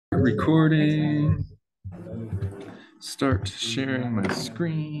recording. Start sharing my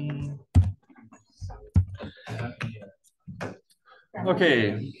screen.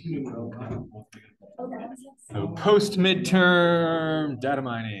 Okay. So post-midterm data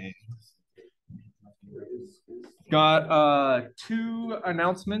mining. Got two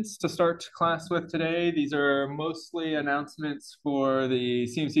announcements to start class with today. These are mostly announcements for the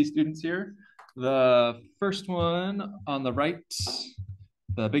CMC students here. The first one on the right,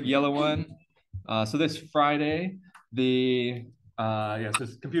 the big yellow one. So this Friday, so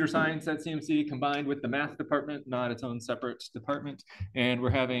it's computer science at CMC combined with the math department, not its own separate department. And we're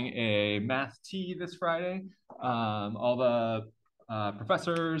having a math tea this Friday. All the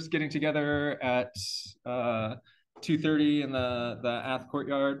professors getting together at 2:30 in the Ath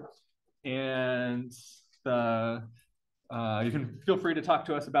courtyard. And you can feel free to talk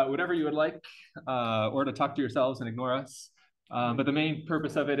to us about whatever you would like, or to talk to yourselves and ignore us. But the main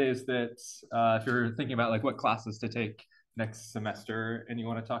purpose of it is that if you're thinking about like what classes to take next semester and you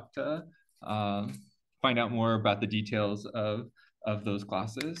want to talk to find out more about the details of those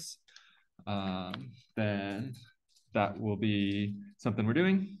classes, then that will be something we're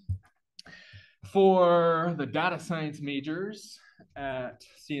doing. For the data science majors at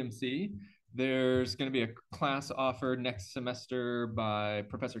CMC, there's going to be a class offered next semester by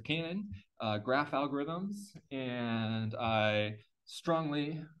Professor Cannon, graph algorithms, and I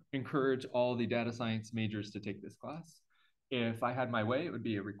strongly encourage all the data science majors to take this class. If I had my way, it would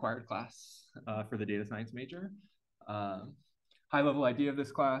be a required class for the data science major. High-level idea of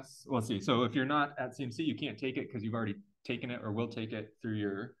this class, we'll see. So if you're not at CMC, you can't take it because you've already taken it or will take it through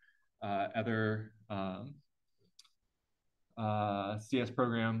your other CS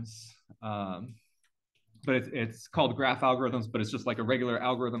programs. But it's called graph algorithms, but it's just like a regular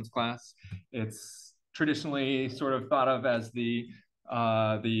algorithms class. It's traditionally sort of thought of as the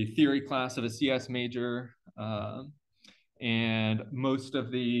theory class of a CS major. And most of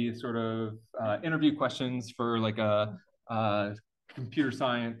the sort of interview questions for like a computer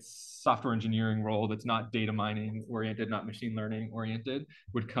science, software engineering role that's not data mining oriented, not machine learning oriented,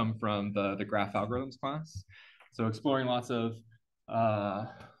 would come from the graph algorithms class. So exploring lots of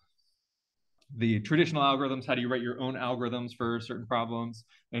the traditional algorithms, how do you write your own algorithms for certain problems,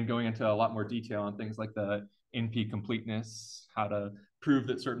 and going into a lot more detail on things like the NP completeness, how to prove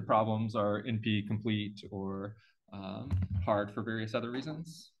that certain problems are NP complete or hard for various other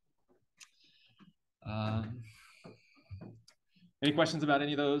reasons. Any questions about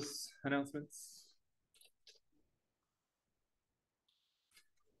any of those announcements?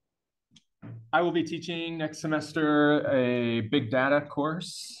 I will be teaching next semester a big data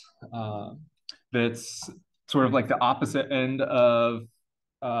course that's sort of like the opposite end of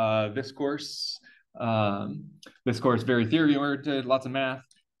this course. This course, very theory-oriented, lots of math.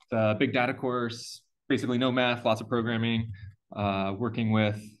 The big data course, basically no math, lots of programming, working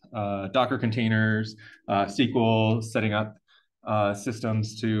with Docker containers, SQL, setting up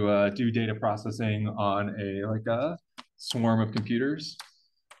systems to do data processing on a swarm of computers.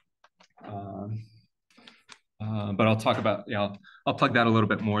 But I'll talk about, I'll plug that a little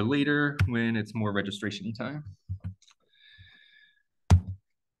bit more later when it's more registration time.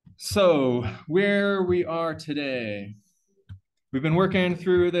 So where we are today, we've been working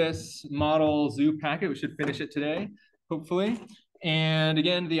through this model zoo packet. We should finish it today, hopefully. And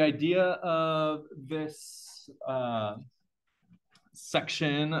again, the idea of this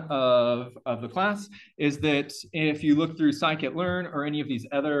section of the class is that if you look through scikit-learn or any of these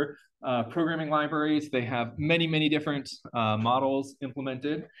other programming libraries, they have many, many different models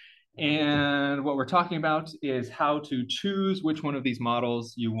implemented. And what we're talking about is how to choose which one of these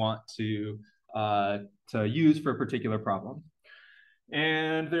models you want to use for a particular problem.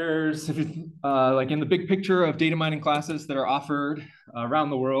 And there's, like in the big picture of data mining classes that are offered around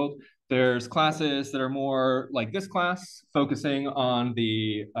the world, there's classes that are more like this class, focusing on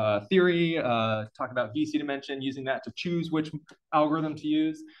the theory, talk about VC dimension, using that to choose which algorithm to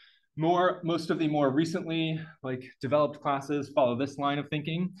use. Most of the more recently developed classes follow this line of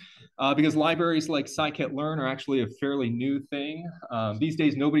thinking because libraries like scikit-learn are actually a fairly new thing. These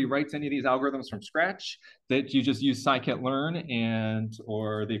days, nobody writes any of these algorithms from scratch. That you just use scikit-learn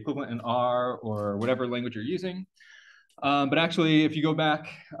or the equivalent in R or whatever language you're using. But actually, if you go back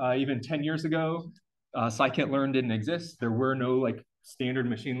even 10 years ago, scikit-learn didn't exist. There were no standard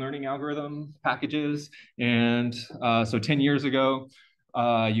machine learning algorithm packages. And so 10 years ago,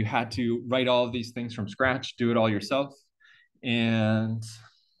 you had to write all of these things from scratch, do it all yourself. And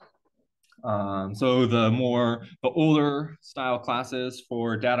So the older style classes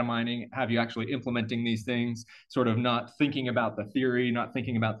for data mining have you actually implementing these things, sort of not thinking about the theory, not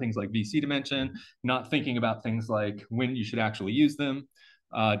thinking about things like VC dimension, not thinking about things like when you should actually use them,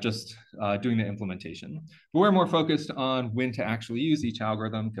 just doing the implementation. But we're more focused on when to actually use each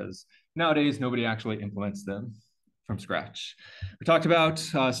algorithm because nowadays nobody actually implements them from scratch. We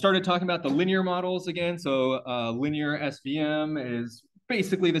started talking about the linear models again. So linear SVM is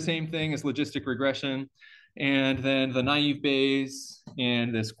basically the same thing as logistic regression. And then the naive Bayes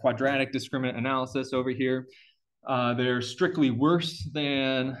and this quadratic discriminant analysis over here, they're strictly worse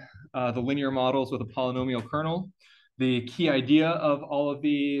than the linear models with a polynomial kernel. The key idea of all of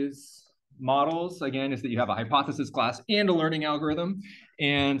these models, again, is that you have a hypothesis class and a learning algorithm.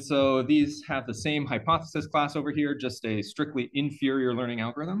 And so these have the same hypothesis class over here, just a strictly inferior learning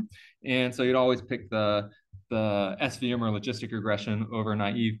algorithm. And so you'd always pick the SVM or logistic regression over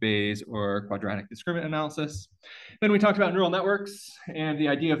naive Bayes or quadratic discriminant analysis. Then we talked about neural networks, and the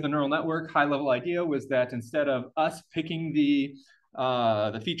idea of the neural network, high-level idea, was that instead of us picking the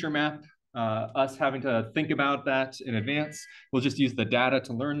feature map, us having to think about that in advance, we'll just use the data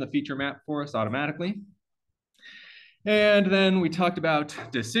to learn the feature map for us automatically. And then we talked about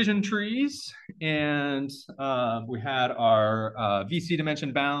decision trees, and we had our VC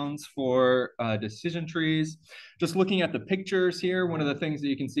dimension bounds for decision trees. Just looking at the pictures here, one of the things that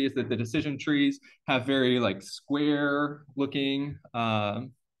you can see is that the decision trees have very like square looking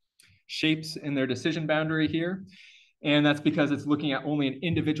shapes in their decision boundary here. And that's because it's looking at only an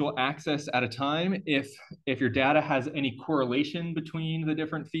individual axis at a time. If your data has any correlation between the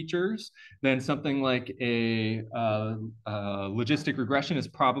different features, then something like a logistic regression is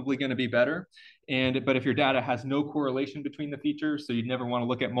probably going to be better. But if your data has no correlation between the features, so you'd never want to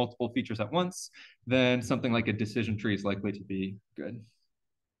look at multiple features at once, then something like a decision tree is likely to be good.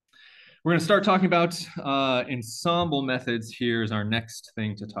 We're going to start talking about ensemble methods here is our next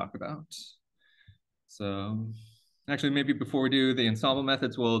thing to talk about. So actually, maybe before we do the ensemble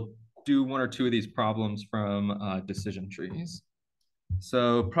methods, we'll do one or two of these problems from decision trees.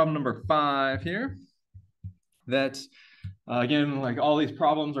 So problem number 5 here, that again, like all these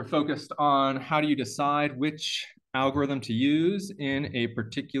problems are focused on how do you decide which algorithm to use in a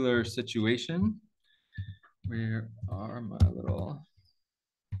particular situation. Where are my little...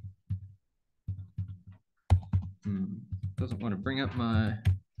 doesn't want to bring up my...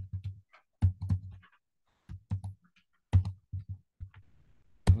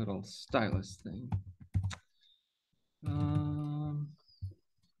 little stylus thing.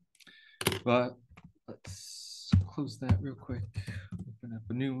 But let's close that real quick. Open up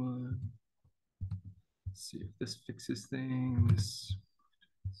a new one. Let's see if this fixes things.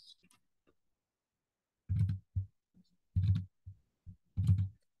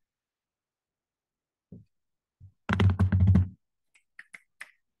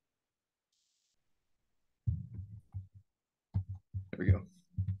 There we go.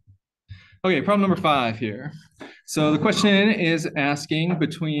 Okay, problem number 5 here. So the question is asking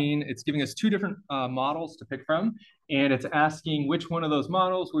between, it's giving us 2 different models to pick from, and it's asking which one of those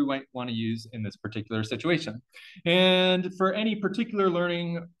models we might want to use in this particular situation. And for any particular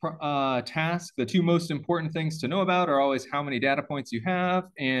learning task, the 2 most important things to know about are always how many data points you have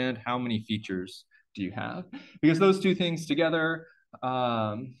and how many features do you have. Because those 2 things together,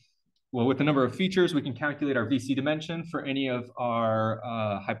 well, with the number of features, we can calculate our VC dimension for any of our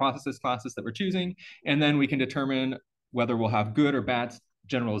hypothesis classes that we're choosing. And then we can determine whether we'll have good or bad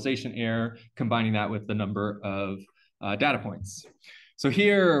generalization error, combining that with the number of data points. So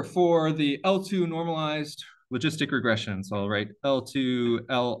here for the L2 normalized logistic regression, so I'll write L2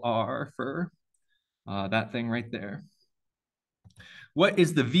 LR for that thing right there. What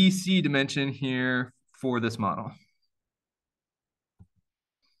is the VC dimension here for this model?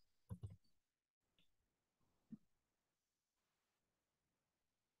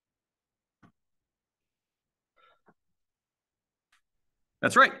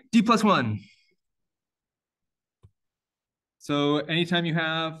 That's right, D+1. So anytime you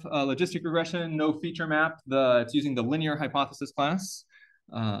have a logistic regression, no feature map, it's using the linear hypothesis class.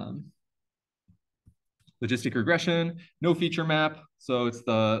 Logistic regression, no feature map, so it's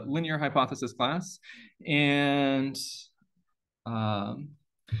the linear hypothesis class. And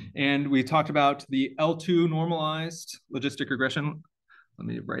we talked about the L2 normalized logistic regression. Let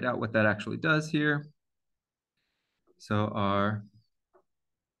me write out what that actually does here. So our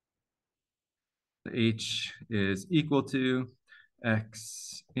H is equal to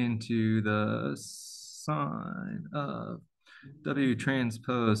X into the sine of W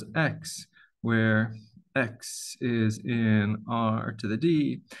transpose X, where X is in R to the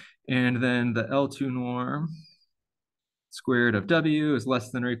D, And then the L2 norm squared of W is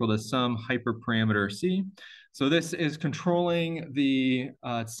less than or equal to some hyperparameter C. So this is controlling the,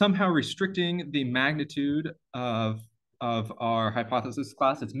 somehow restricting the magnitude of our hypothesis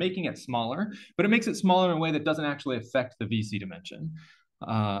class. It's making it smaller, but it makes it smaller in a way that doesn't actually affect the VC dimension.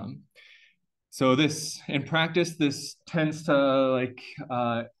 So this, in practice, this tends to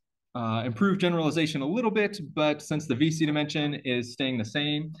improve generalization a little bit, but since the VC dimension is staying the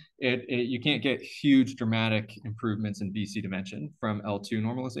same, you can't get huge dramatic improvements in VC dimension from L2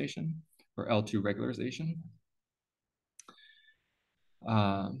 normalization or L2 regularization.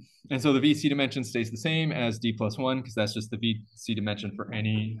 And so the VC dimension stays the same as D plus 1 because that's just the VC dimension for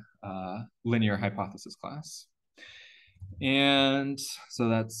any linear hypothesis class. And so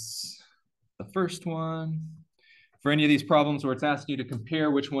that's the first one. For any of these problems where it's asking you to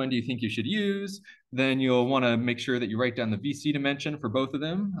compare which one do you think you should use, then you'll want to make sure that you write down the VC dimension for both of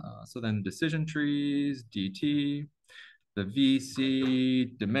them. So then decision trees, DT, the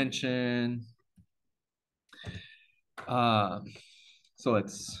VC dimension. So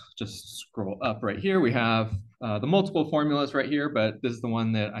let's just scroll up right here. We have the multiple formulas right here, but this is the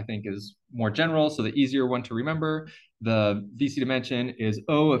one that I think is more general, so the easier one to remember. The VC dimension is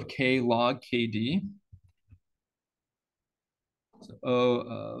O of K log KD. So O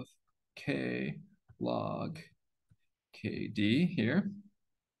of K log KD here.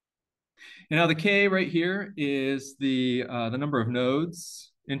 And now the K right here is the number of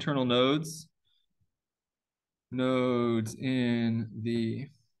nodes, internal nodes in the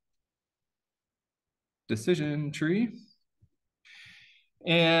decision tree.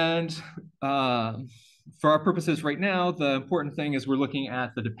 And for our purposes right now, the important thing is we're looking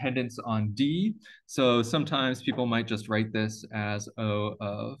at the dependence on D. So sometimes people might just write this as O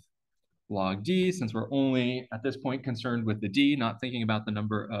of log D, since we're only at this point concerned with the D, not thinking about the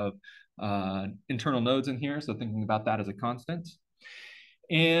number of internal nodes in here. So thinking about that as a constant.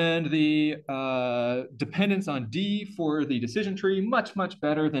 And the dependence on D for the decision tree, much, much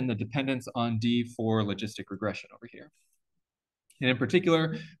better than the dependence on D for logistic regression over here. And in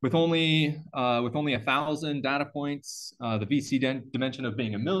particular, with only 1,000 data points, the VC dimension of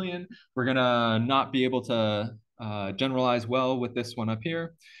being 1,000,000, we're gonna not be able to generalize well with this one up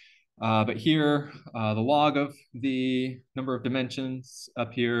here. But here, the log of the number of dimensions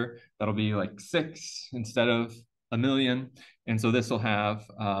up here, that'll be like 6 instead of 1,000,000. And so this will have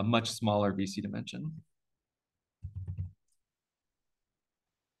a much smaller VC dimension.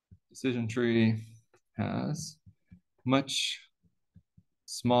 Decision tree has much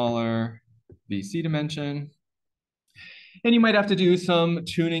smaller VC dimension. And you might have to do some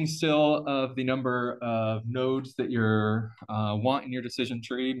tuning still of the number of nodes that you want in your decision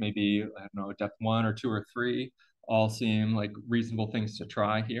tree. Maybe, I don't know, depth 1 or 2 or 3 all seem like reasonable things to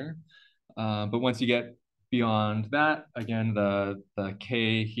try here. But once you get beyond that, again, the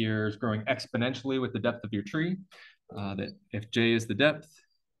K here is growing exponentially with the depth of your tree. That if J is the depth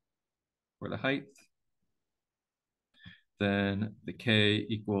or the height, then the K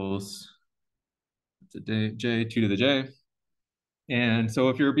equals J, 2 to the J. And so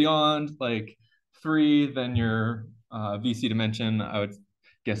if you're beyond like 3, then your VC dimension, I would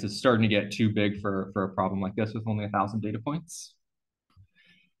guess, is starting to get too big for a problem like this with only 1,000 data points.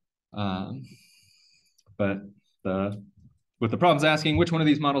 But with the problems asking which one of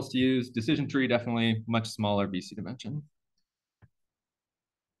these models to use, decision tree definitely much smaller VC dimension.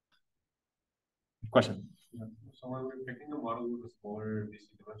 Question? Yeah. So when we're picking a model with a smaller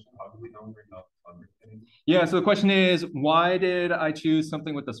VC dimension, how do we know we're not underfitting? Yeah, so the question is, why did I choose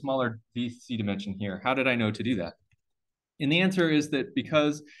something with a smaller VC dimension here? How did I know to do that? And the answer is that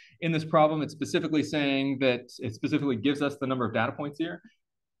because in this problem, it's specifically saying that it specifically gives us the number of data points here,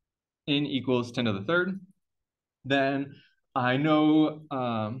 n equals 10 to the third, then I know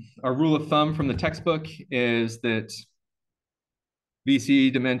our rule of thumb from the textbook is that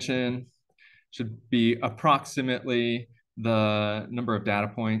VC dimension should be approximately the number of data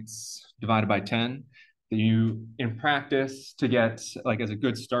points divided by 10. That you, in practice, to get like as a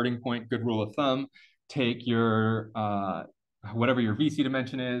good starting point, good rule of thumb, take your whatever your VC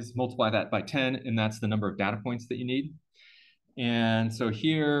dimension is, multiply that by 10, and that's the number of data points that you need. And so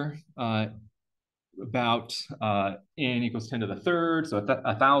here, about n equals 10 to the third, so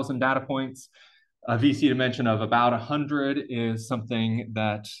 1,000 data points. A VC dimension of about 100 is something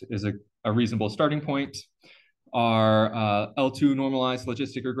that is a reasonable starting point. Our L2 normalized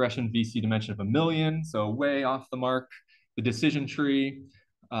logistic regression VC dimension of 1,000,000, so way off the mark. The decision tree,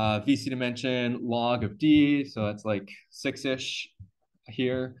 VC dimension log of D, so that's like 6-ish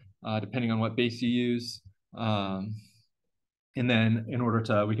here, depending on what base you use. And then in order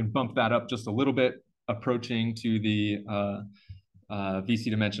to, we can bump that up just a little bit, approaching to the VC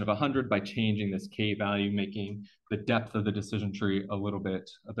dimension of 100 by changing this K value, making the depth of the decision tree a little bit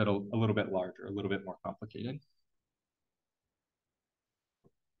larger, a little bit more complicated.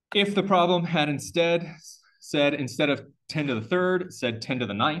 If the problem had instead said, instead of 10 to the third, said 10 to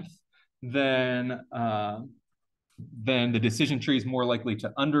the ninth, then the decision tree is more likely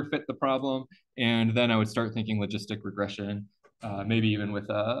to underfit the problem. And then I would start thinking logistic regression, maybe even with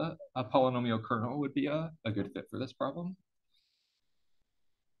a polynomial kernel would be a good fit for this problem.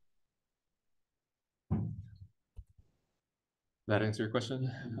 That answer your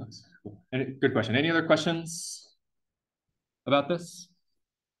question? Good question. Any other questions about this?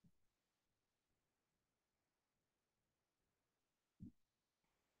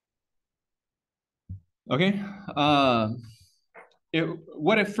 Okay.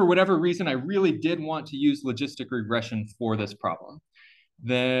 What if for whatever reason I really did want to use logistic regression for this problem?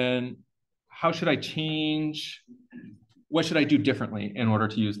 Then how should I change? What should I do differently in order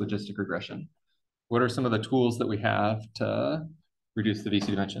to use logistic regression? What are some of the tools that we have to reduce the VC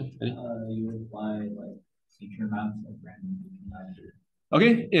dimension? You would apply like feature maps, like random feature maps.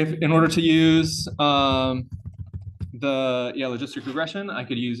 Okay, if in order to use logistic regression, I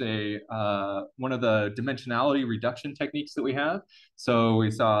could use one of the dimensionality reduction techniques that we have. So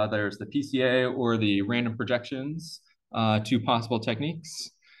we saw there's the PCA or the random projections, two possible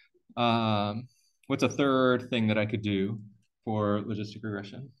techniques. What's a third thing that I could do for logistic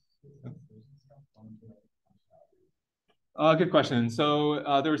regression? Good question.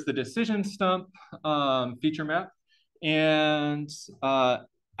 So there's the decision stump feature map. And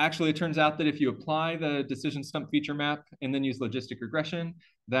actually, it turns out that if you apply the decision stump feature map and then use logistic regression,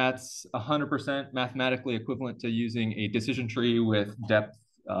 that's 100% mathematically equivalent to using a decision tree with depth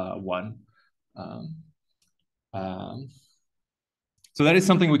 1. So that is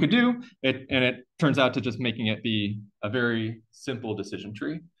something we could do. And it turns out to just making it be a very simple decision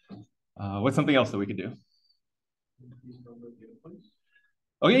tree. What's something else that we could do?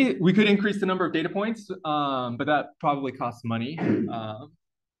 Okay, we could increase the number of data points, but that probably costs money.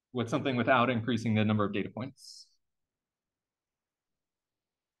 What's something without increasing the number of data points?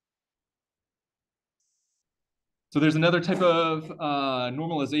 So there's another type of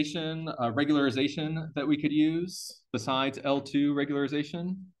normalization, regularization that we could use besides L2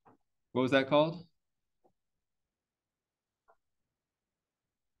 regularization. What was that called?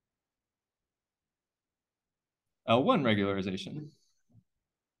 L1 regularization.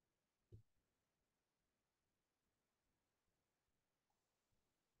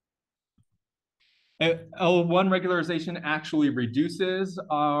 L1 regularization actually reduces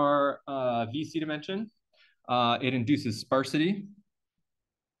our VC dimension. It induces sparsity.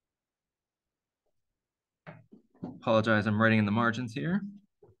 Apologize, I'm writing in the margins here.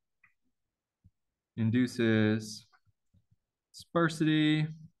 Induces sparsity,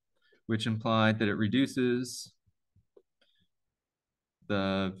 which implied that it reduces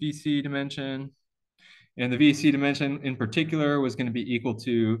the VC dimension. And the VC dimension in particular was going to be equal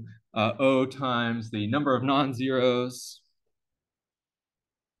to O times the number of non-zeros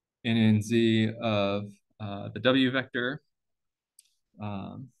in Z of the W vector.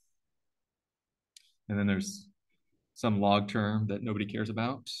 And then there's some log term that nobody cares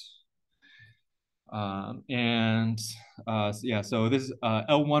about. So this is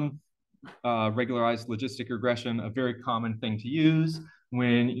L1 regularized logistic regression, a very common thing to use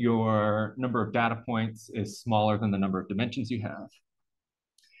when your number of data points is smaller than the number of dimensions you have.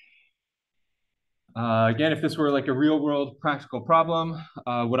 Again, if this were like a real world practical problem,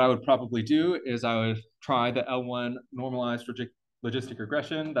 what I would probably do is I would try the L1 normalized logistic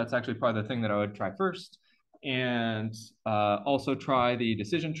regression. That's actually probably the thing that I would try first. And also try the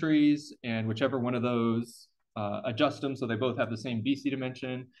decision trees, and whichever one of those adjust them so they both have the same VC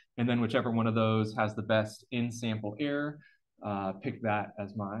dimension, and then whichever one of those has the best in-sample error, pick that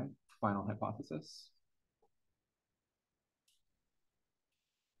as my final hypothesis.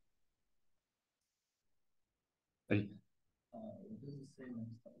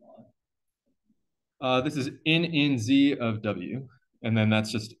 This is in Z of W, and then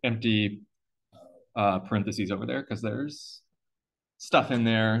that's just empty parentheses over there because there's stuff in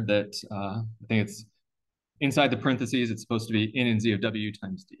there that I think it's inside the parentheses. It's supposed to be in Z of W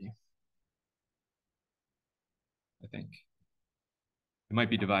times D. I think it might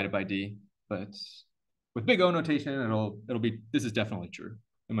be divided by D, but with big O notation, it'll be, this is definitely true.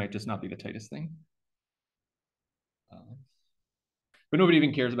 It might just not be the tightest thing. But nobody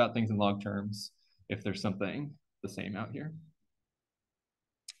even cares about things in log terms if there's something the same out here.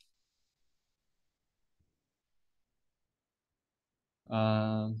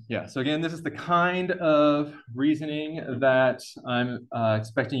 Yeah, so again, this is the kind of reasoning that I'm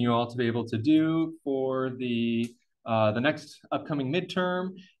expecting you all to be able to do for the next upcoming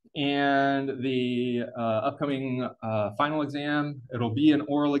midterm and the upcoming final exam. It'll be an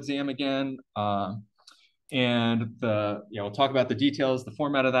oral exam again. And we'll talk about the details, the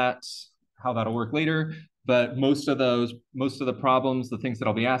format of that, how that'll work later. But most of the problems, the things that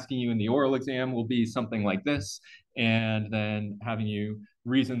I'll be asking you in the oral exam will be something like this, and then having you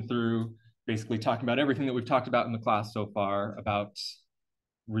reason through, basically talking about everything that we've talked about in the class so far about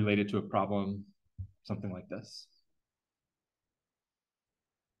related to a problem, something like this.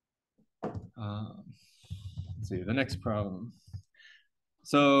 Let's see, the next problem.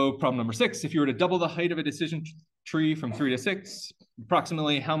 So problem number 6, if you were to double the height of a decision tree from 3 to 6,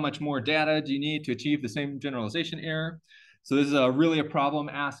 approximately how much more data do you need to achieve the same generalization error? So this is really a problem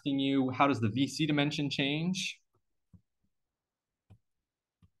asking you, how does the VC dimension change?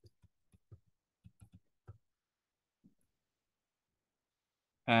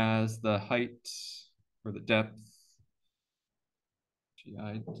 As the height or the depth,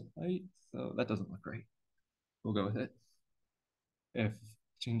 GI height, so that doesn't look right. We'll go with it. If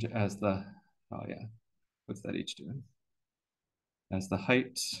change it as the, oh yeah, what's that H doing? As the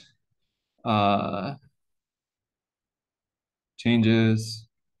height changes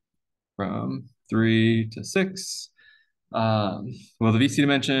from 3 to 6. Well, the VC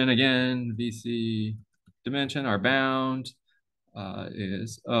dimension, again, VC dimension, our bound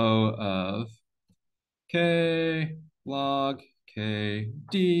is O of K log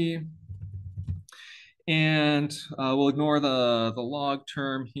KD. And we'll ignore the log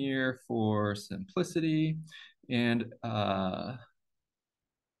term here for simplicity. And well,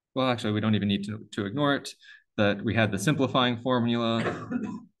 actually, we don't even need to ignore it. That we had the simplifying formula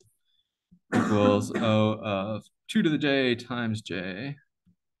equals O of 2 to the J times J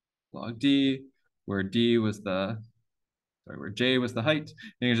log D, where D was where J was the height.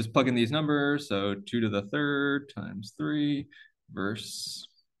 And you just plug in these numbers. So 2 to the 3rd times 3 versus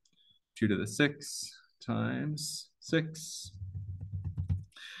 2 to the 6 times 6.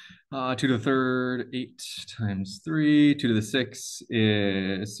 2 to the 3rd, 8 times 3. 2 to the 6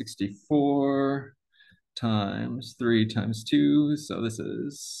 is 64 times 3 times 2. So this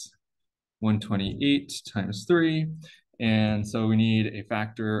is 128 times 3. And so we need a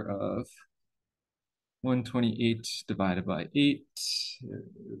factor of 128 divided by 8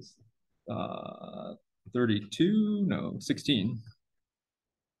 is 32, no, 16.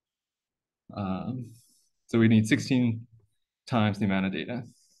 So we need 16 times the amount of data.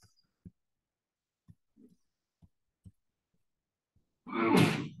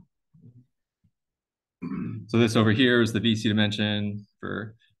 So this over here is the VC dimension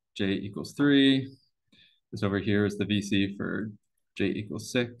for J equals 3. This over here is the VC for J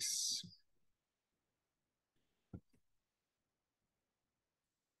equals 6.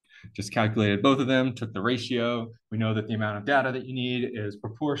 Just calculated both of them, took the ratio. We know that the amount of data that you need is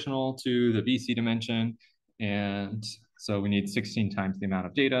proportional to the VC dimension. And so we need 16 times the amount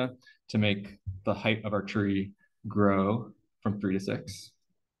of data to make the height of our tree grow from 3 to 6.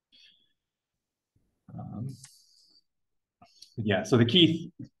 Yeah, so the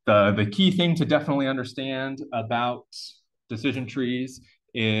key thing to definitely understand about decision trees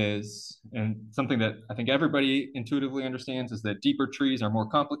is, and something that I think everybody intuitively understands, is that deeper trees are more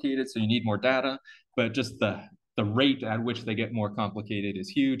complicated, so you need more data, but just the rate at which they get more complicated is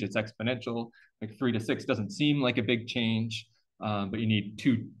huge. It's exponential. Like 3 to 6 doesn't seem like a big change, but you need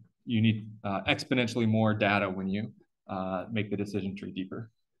exponentially more data when you make the decision tree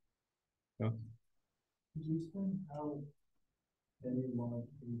deeper. So, Could you explain how anyone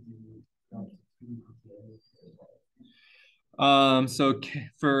so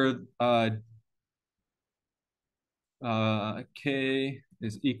for K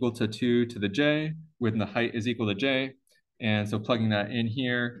is equal to 2 to the J, when the height is equal to J. And so plugging that in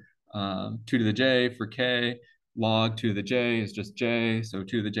here, 2 to the J for K, log 2 to the J is just J. So 2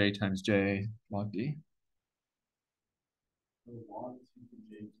 to the J times J log D.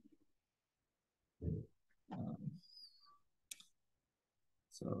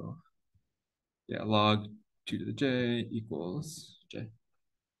 So yeah, log 2 to the J equals J.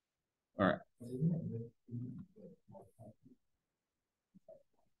 All right.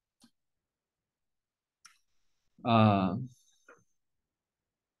 All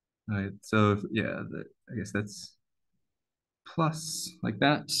right, so yeah, I guess that's plus like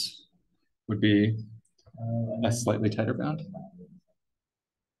that would be a slightly tighter bound.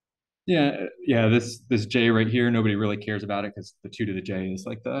 Yeah. This j right here, nobody really cares about it because the 2 to the j is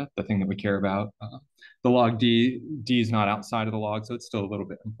like the thing that we care about. The log d is not outside of the log, so it's still a little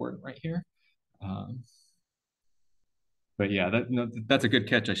bit important right here. But yeah, that's a good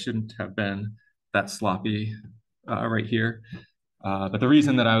catch. I shouldn't have been that sloppy right here. But the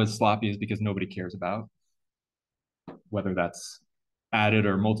reason that I was sloppy is because nobody cares about whether that's added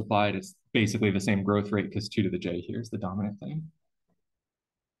or multiplied. It's basically the same growth rate because 2 to the j here is the dominant thing.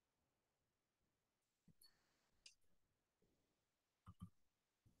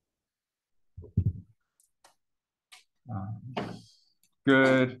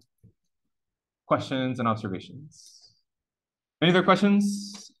 Good questions and observations. Any other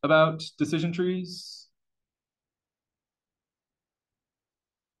questions about decision trees?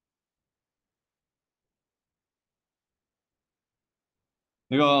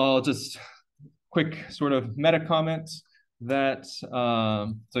 Maybe I'll just quick sort of meta comment that,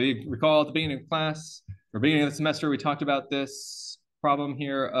 so you recall at the beginning of class, or beginning of the semester, we talked about this problem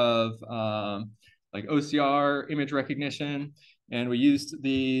here of like OCR image recognition, and we used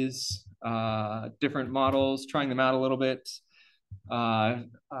these different models, trying them out a little bit. I've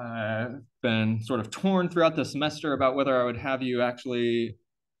been sort of torn throughout the semester about whether I would have you actually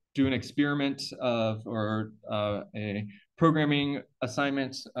do an experiment of, or a programming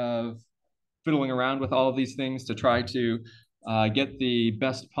assignment of fiddling around with all of these things to try to get the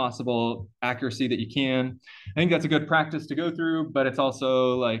best possible accuracy that you can. I think that's a good practice to go through, but it's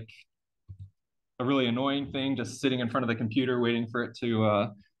also like a really annoying thing just sitting in front of the computer waiting for it to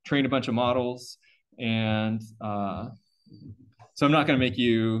train a bunch of models. And so I'm not going to make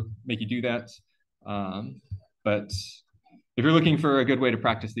you do that. But if you're looking for a good way to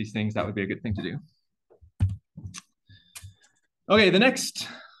practice these things, that would be a good thing to do. Okay, the next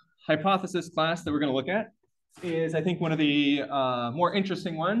hypothesis class that we're going to look at is, I think, one of the more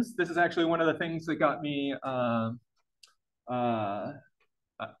interesting ones. This is actually one of the things that got me,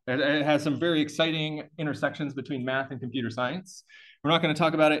 it has some very exciting intersections between math and computer science. We're not going to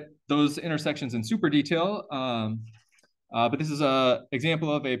talk about those intersections in super detail, but this is an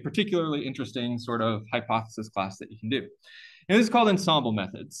example of a particularly interesting sort of hypothesis class that you can do. And this is called ensemble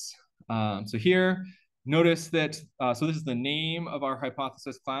methods. So here, notice that, so this is the name of our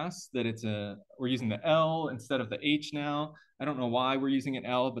hypothesis class, that we're using the L instead of the H now. I don't know why we're using an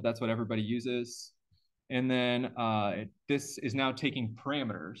L, but that's what everybody uses. And then this is now taking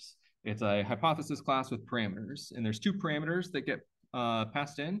parameters. It's a hypothesis class with parameters. And there's 2 parameters that get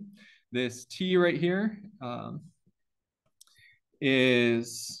passed in. This T right here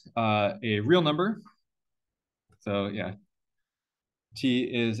is a real number. So yeah, T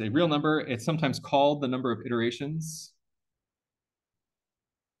is a real number. It's sometimes called the number of iterations.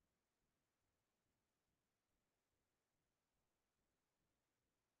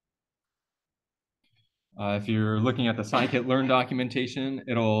 If you're looking at the scikit-learn documentation,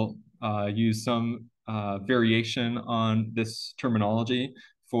 it'll use some variation on this terminology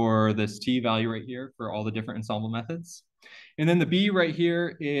for this T value right here for all the different ensemble methods. And then the B right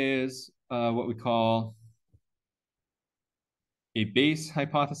here is what we call a base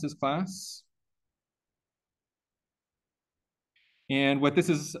hypothesis class. And what this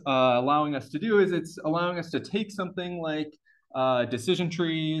is allowing us to do is it's allowing us to take something like decision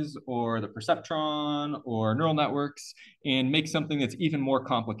trees or the perceptron or neural networks and make something that's even more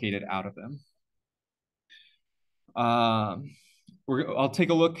complicated out of them. I'll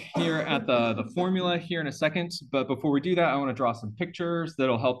take a look here at the formula here in a second, but before we do that, I want to draw some pictures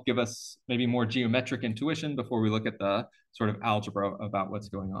that'll help give us maybe more geometric intuition before we look at the sort of algebra about what's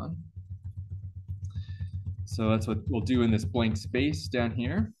going on. So that's what we'll do in this blank space down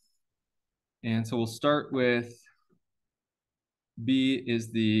here. And so we'll start with B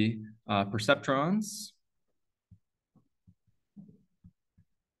is the perceptrons.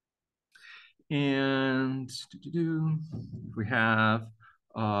 And we have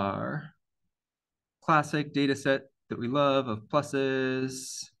our classic data set that we love of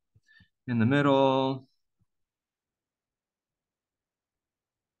pluses in the middle.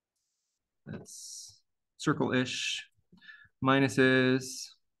 That's circle-ish. Minuses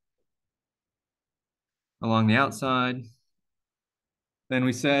along the outside. Then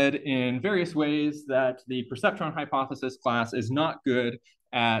we said in various ways that the perceptron hypothesis class is not good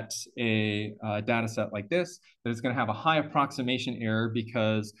at a data set like this, that it's going to have a high approximation error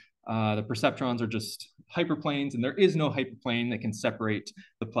because the perceptrons are just hyperplanes, and there is no hyperplane that can separate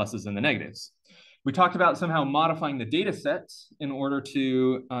the pluses and the negatives. We talked about somehow modifying the data set in order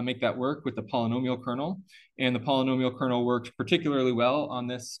to make that work with the polynomial kernel, and the polynomial kernel worked particularly well on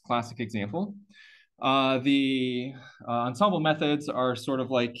this classic example. The ensemble methods are sort of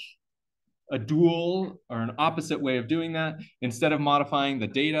like a dual or an opposite way of doing that. Instead of modifying the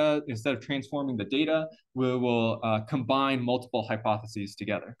data, instead of transforming the data, we will combine multiple hypotheses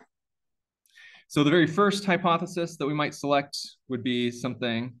together. So the very first hypothesis that we might select would be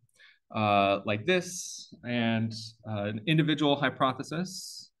something like this, and an individual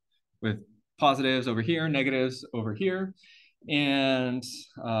hypothesis with positives over here, negatives over here. And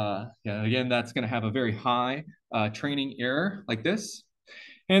yeah, again, that's going to have a very high training error like this.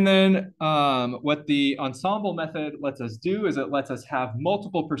 And then what the ensemble method lets us do is it lets us have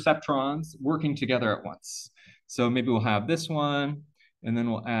multiple perceptrons working together at once. So maybe we'll have this one, and then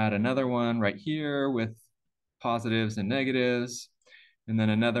we'll add another one right here with positives and negatives, and then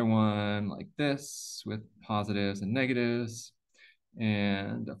another one like this with positives and negatives,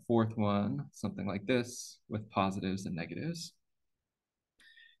 and a fourth one, something like this with positives and negatives.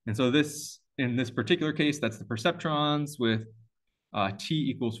 And so this, in this particular case, that's the perceptrons with T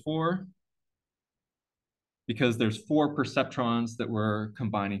equals 4, because there's 4 perceptrons that we're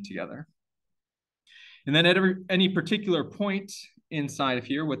combining together. And then at any particular point inside of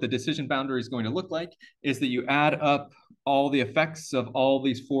here, what the decision boundary is going to look like is that you add up all the effects of all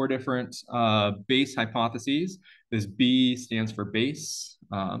these 4 different base hypotheses. This B stands for base.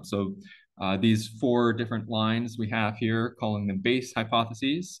 So these 4 different lines we have here, calling them base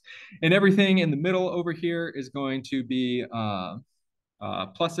hypotheses. And everything in the middle over here is going to be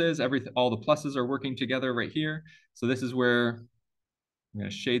pluses. All the pluses are working together right here. So this is where I'm going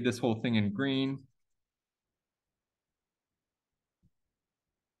to shade this whole thing in green.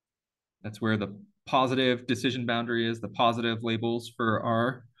 That's where the positive decision boundary is, the positive labels for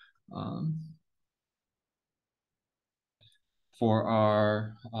our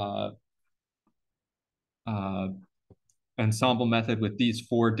ensemble method with these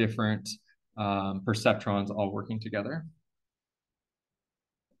 4 different perceptrons all working together.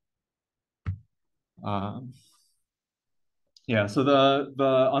 Yeah, so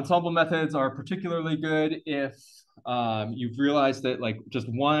the ensemble methods are particularly good if you've realized that like just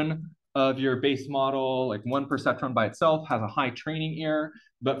one of your base model, like one perceptron by itself has a high training error,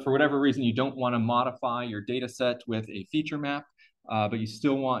 but for whatever reason, you don't want to modify your data set with a feature map, but you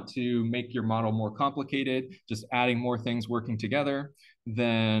still want to make your model more complicated, just adding more things working together,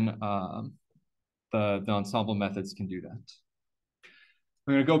 then the ensemble methods can do that.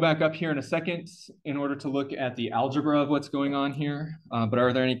 I'm going to go back up here in a second in order to look at the algebra of what's going on here. But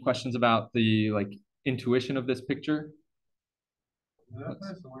are there any questions about the like intuition of this picture?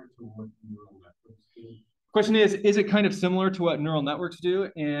 Question is it kind of similar to what neural networks do?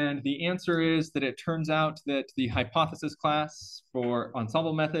 And the answer is that it turns out that the hypothesis class for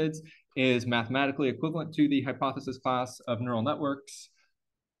ensemble methods is mathematically equivalent to the hypothesis class of neural networks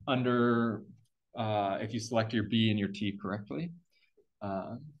under if you select your B and your T correctly.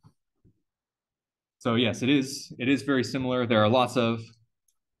 So yes, it is very similar. There are lots of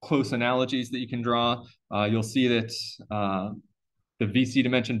close analogies that you can draw. You'll see that the VC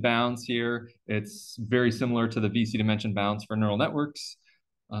dimension bounds here, it's very similar to the VC dimension bounds for neural networks.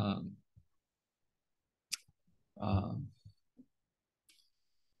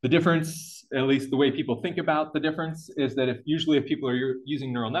 The difference, at least the way people think about the difference, is that usually if people are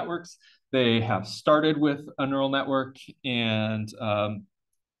using neural networks, they have started with a neural network and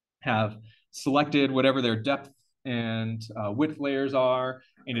have selected whatever their depth and width layers are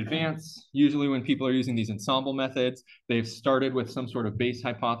in advance. Usually when people are using these ensemble methods, they've started with some sort of base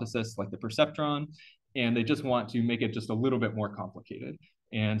hypothesis like the perceptron, and they just want to make it just a little bit more complicated.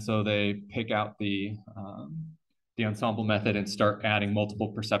 And so they pick out the ensemble method and start adding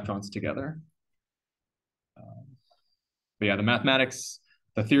multiple perceptrons together. But yeah, the mathematics,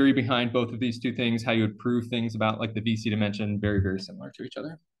 the theory behind both of these two things, how you would prove things about like the VC dimension, very, very similar to each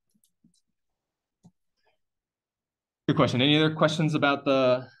other. Good question. Any other questions about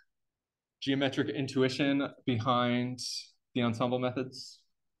the geometric intuition behind the ensemble methods?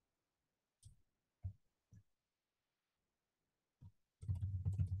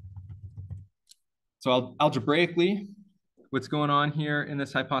 So algebraically, what's going on here in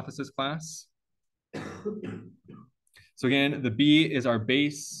this hypothesis class? So again, the B is our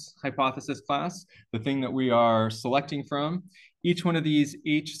base hypothesis class, the thing that we are selecting from. Each one of these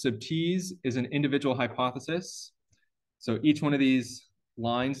H sub T's is an individual hypothesis. So each one of these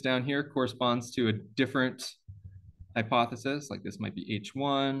lines down here corresponds to a different hypothesis, like this might be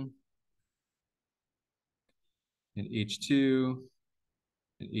H1, and H2,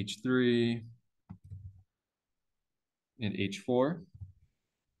 and H3, and H4.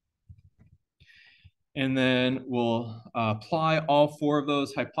 And then we'll apply all 4 of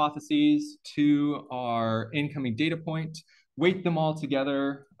those hypotheses to our incoming data point, weight them all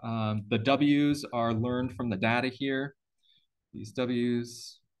together The W's are learned from the data here. These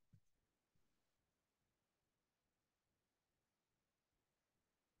W's.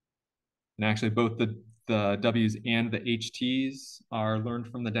 And actually both the W's and the HTs are learned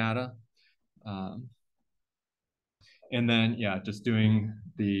from the data. And then, yeah, just doing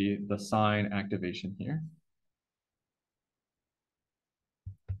the sign activation here.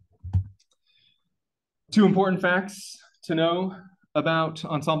 Two important facts to know about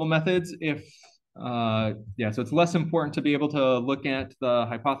ensemble methods. So it's less important to be able to look at the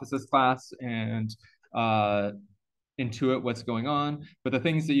hypothesis class and intuit what's going on. But the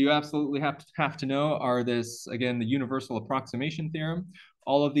things that you absolutely have to know are this, again, the universal approximation theorem.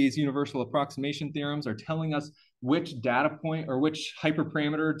 All of these universal approximation theorems are telling us which data point or which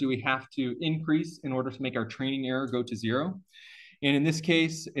hyperparameter do we have to increase in order to make our training error go to 0. And in this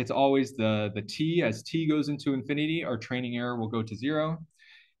case, it's always the t. As t goes into infinity, our training error will go to 0.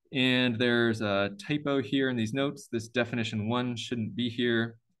 And there's a typo here in these notes. This definition 1 shouldn't be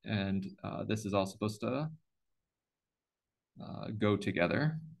here. And this is all supposed to go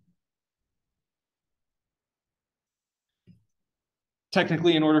together.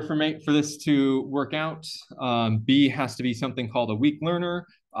 Technically, in order for this to work out, B has to be something called a weak learner,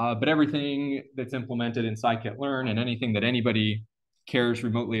 but everything that's implemented in scikit-learn and anything that anybody cares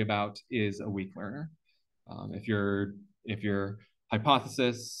remotely about is a weak learner. If your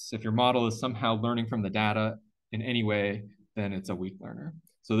hypothesis, if your model is somehow learning from the data in any way, then it's a weak learner.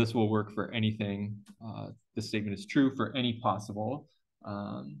 So this will work for anything. This statement is true for any possible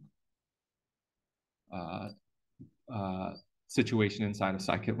situation inside of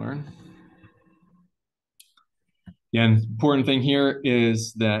scikit-learn. The important thing here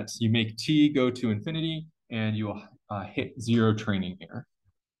is that you make t go to infinity and you will hit 0 training error.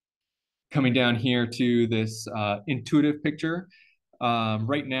 Coming down here to this intuitive picture,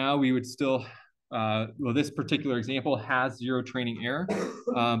 right now we would still, well, this particular example has 0 training error,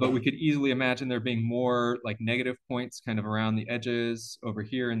 but we could easily imagine there being more like negative points kind of around the edges over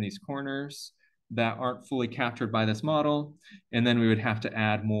here in these corners that aren't fully captured by this model. And then we would have to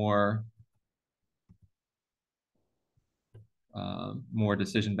add more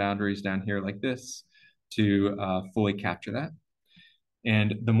decision boundaries down here like this to fully capture that.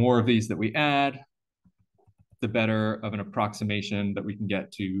 And the more of these that we add, the better of an approximation that we can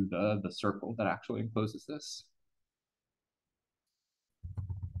get to the circle that actually encloses this.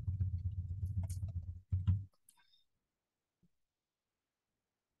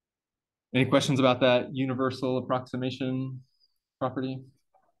 Any questions about that universal approximation property?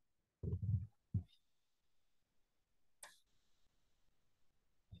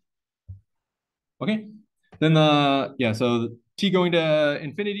 Okay, then so t going to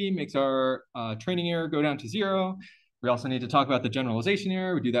infinity makes our training error go down to 0. We also need to talk about the generalization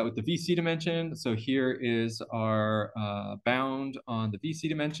error. We do that with the VC dimension. So here is our bound on the VC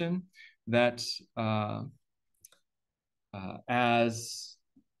dimension that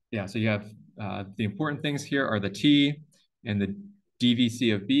so you have the important things here are the t and the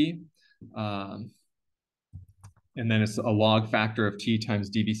dvc of b. And then it's a log factor of t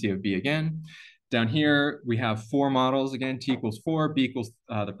times dvc of b again. Down here, we have 4 models again, t equals 4, b equals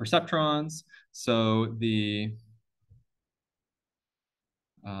the perceptrons. So the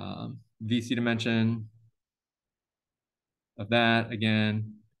VC dimension of that,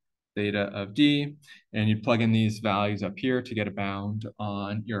 again, theta of d, and you plug in these values up here to get a bound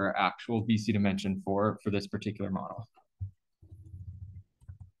on your actual VC dimension for this particular model.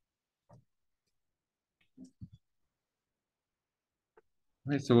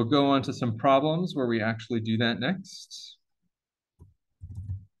 All right, so we'll go on to some problems where we actually do that next.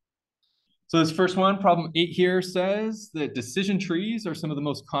 So this first one, problem 8 here, says that decision trees are some of the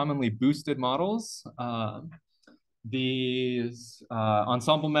most commonly boosted models. These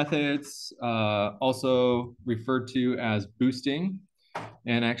ensemble methods, also referred to as boosting.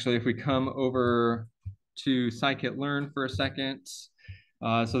 And actually, if we come over to scikit-learn for a second,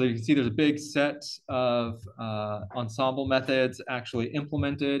 so there you can see there's a big set of ensemble methods actually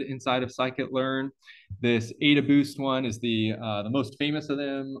implemented inside of scikit-learn. This AdaBoost one is the most famous of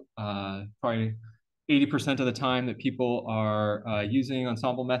them. Probably 80% of the time that people are using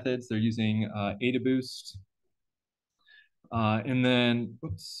ensemble methods, they're using AdaBoost. And then,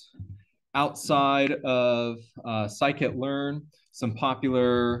 outside of scikit-learn, some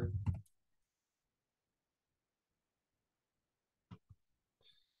popular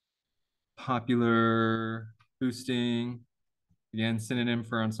boosting, again, synonym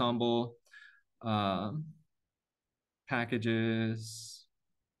for ensemble, packages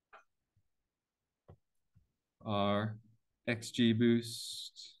are XGBoost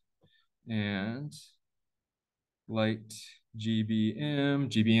and light GBM.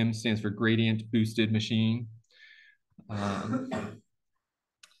 GBM stands for gradient boosted machine.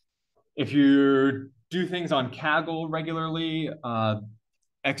 If you do things on Kaggle regularly,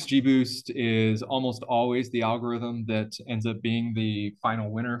 XGBoost is almost always the algorithm that ends up being the final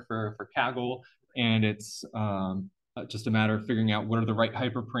winner for Kaggle. And it's just a matter of figuring out what are the right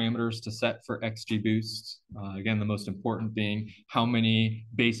hyperparameters to set for XGBoost. Again, the most important being how many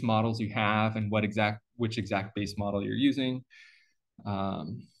base models you have and which exact base model you're using.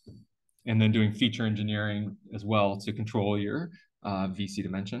 And then doing feature engineering as well to control your VC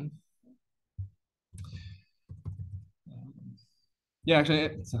dimension. Yeah, actually,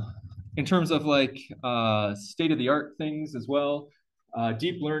 in terms of like state-of-the-art things as well,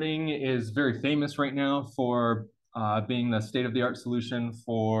 deep learning is very famous right now for being the state-of-the-art solution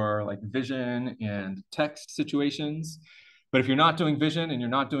for like vision and text situations. But if you're not doing vision and you're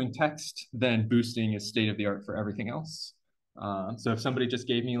not doing text, then boosting is state-of-the-art for everything else. So if somebody just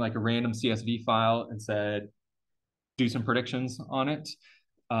gave me like a random CSV file and said, do some predictions on it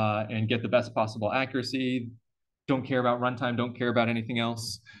and get the best possible accuracy, don't care about runtime, don't care about anything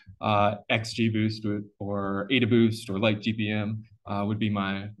else, XGBoost or AdaBoost or Light GBM would be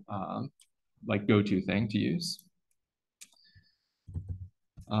my like go-to thing to use.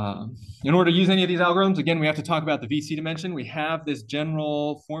 In order to use any of these algorithms, again, we have to talk about the VC dimension. We have this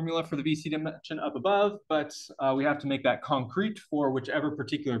general formula for the VC dimension up above, but we have to make that concrete for whichever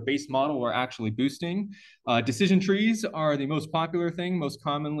particular base model we're actually boosting. Decision trees are the most popular thing, most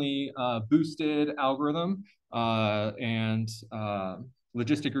commonly boosted algorithm, and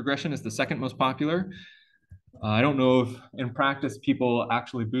logistic regression is the second most popular. I don't know if in practice people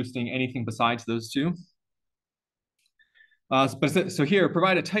actually boosting anything besides those two. So here,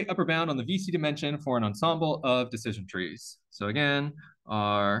 provide a tight upper bound on the VC dimension for an ensemble of decision trees. So again,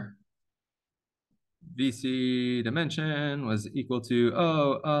 our VC dimension was equal to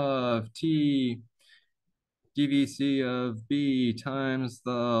O of T dVC of B times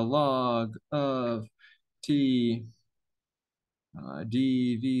the log of T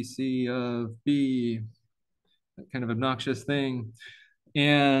dVC of B, that kind of obnoxious thing.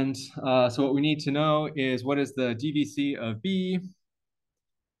 And so what we need to know is what is the dVC of B?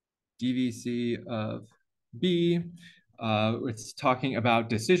 dVC of B. It's talking about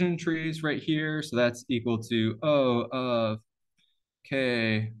decision trees right here. So that's equal to O of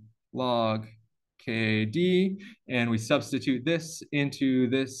K log KD. And we substitute this into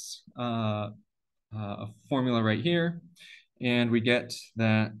this formula right here. And we get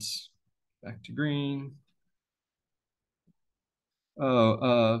that, back to green, O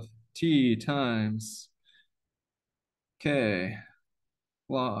of T times K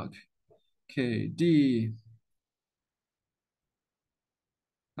log KD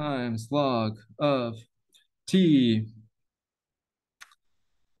times log of T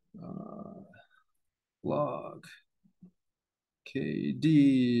log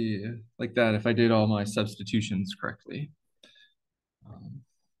KD, like that, if I did all my substitutions correctly.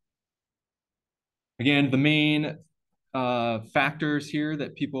 Again, the main factors here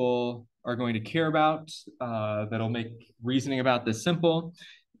that people are going to care about that'll make reasoning about this simple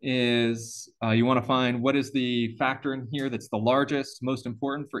is you want to find what is the factor in here that's the largest, most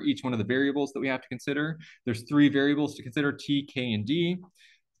important for each one of the variables that we have to consider. There's 3 variables to consider, T, K, and D.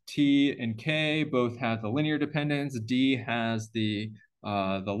 T and K both have the linear dependence. D has the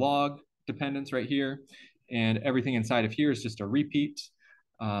log dependence right here. And everything inside of here is just a repeat.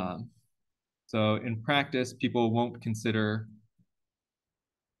 So in practice, people won't consider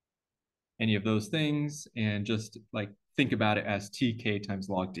any of those things and just like think about it as TK times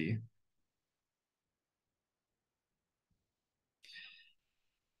log D.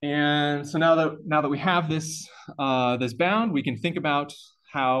 And so now that we have this this bound, we can think about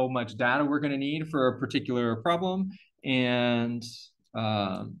how much data we're going to need for a particular problem, and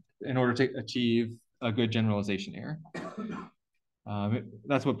in order to achieve a good generalization here.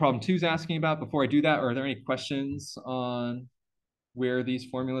 That's what problem 2 is asking about. Before I do that, are there any questions on where these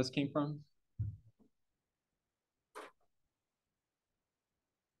formulas came from?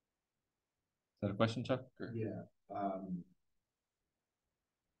 Is that a question, Chuck? Or? Yeah.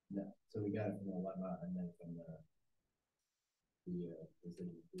 No. So we got it from the lemma and then from the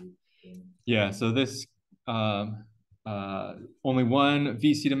yeah. So this only one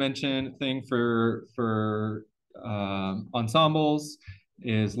VC dimension thing for ensembles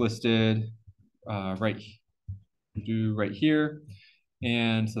is listed right here.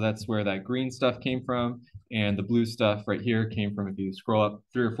 And so that's where that green stuff came from. And the blue stuff right here came from, if you scroll up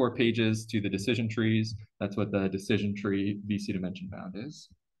 3 or 4 pages to the decision trees, that's what the decision tree VC dimension bound is.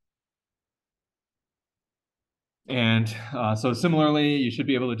 And so similarly, you should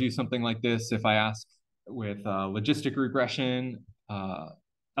be able to do something like this if I ask with logistic regression,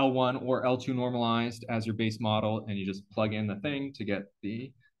 L1 or L2 normalized as your base model, and you just plug in the thing to get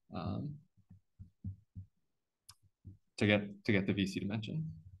the the VC dimension.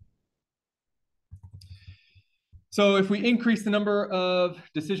 So if we increase the number of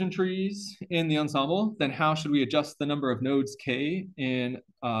decision trees in the ensemble, then how should we adjust the number of nodes k in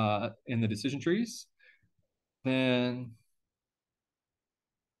the decision trees? Then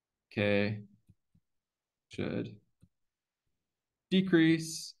k should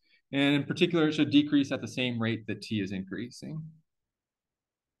decrease, and in particular, it should decrease at the same rate that t is increasing.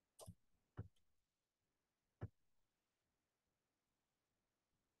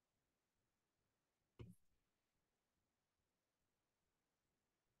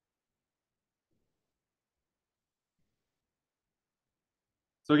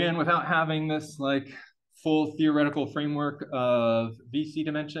 So again, without having this like full theoretical framework of VC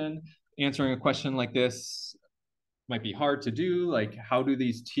dimension, answering a question like this might be hard to do. Like, how do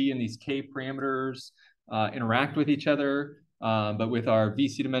these t and these k parameters interact with each other? But with our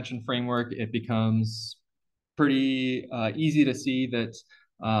VC dimension framework, it becomes pretty easy to see that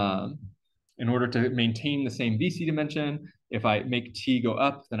in order to maintain the same VC dimension, if I make t go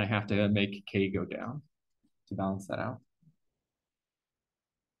up, then I have to make k go down to balance that out.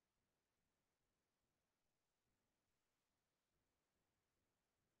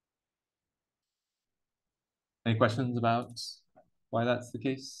 Any questions about why that's the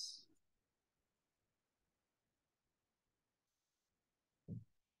case?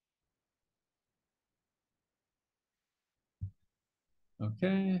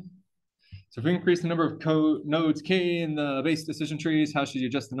 Okay. So if we increase the number of nodes k in the base decision trees, how should you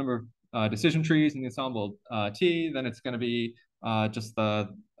adjust the number of decision trees in the ensemble T? Then it's going to be just the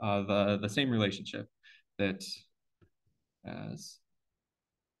same relationship that as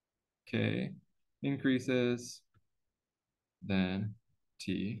k increases, then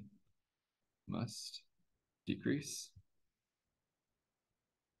T must decrease.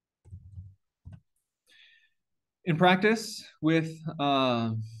 In practice, with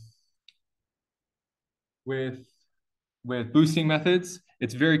boosting methods,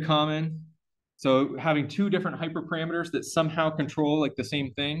 it's very common. So having 2 different hyperparameters that somehow control like the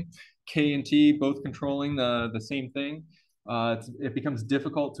same thing, k and t both controlling the same thing, it becomes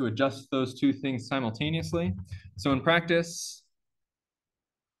difficult to adjust those 2 things simultaneously. So in practice,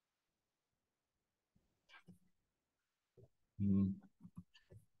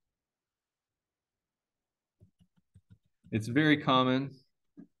 it's very common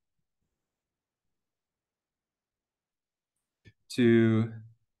to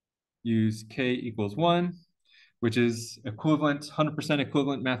use k equals 1, which is equivalent, 100%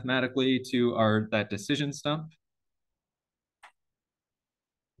 equivalent mathematically to that decision stump.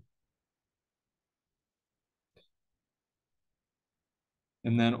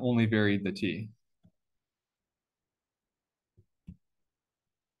 And then only varied the t.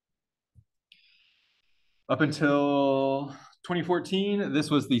 Up until 2014, this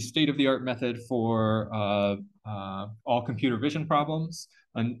was the state-of-the-art method for all computer vision problems.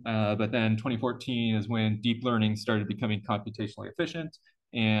 But then 2014 is when deep learning started becoming computationally efficient,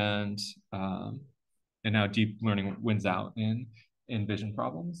 and now deep learning wins out in vision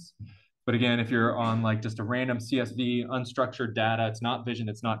problems. But again, if you're on like just a random CSV, unstructured data, it's not vision,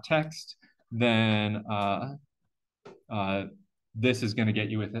 it's not text, then this is going to get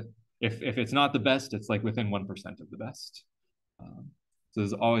you with it. If it's not the best, it's like within 1% of the best. So this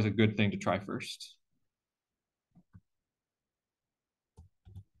is always a good thing to try first.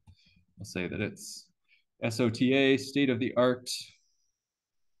 I'll say that it's SOTA, state of the art,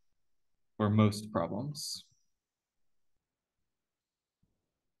 for most problems.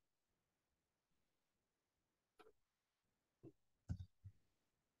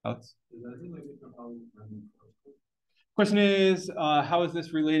 Alex? Question is, how is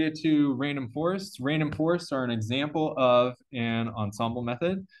this related to random forests? Random forests are an example of an ensemble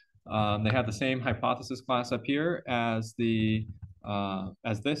method. They have the same hypothesis class up here as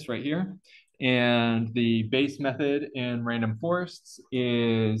this right here. And the base method in random forests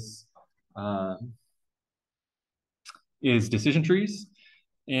is decision trees.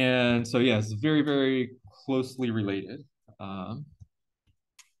 And so, yeah, it's very, very closely related.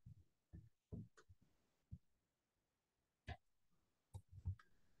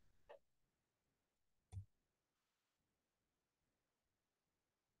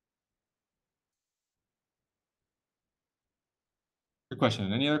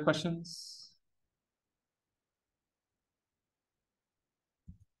 question. Any other questions?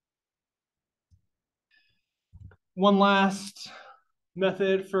 One last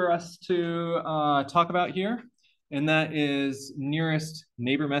method for us to talk about here, and that is nearest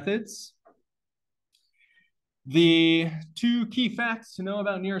neighbor methods. The two key facts to know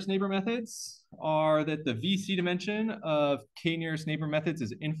about nearest neighbor methods are that the VC dimension of k nearest neighbor methods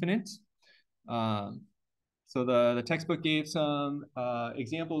is infinite. So the textbook gave some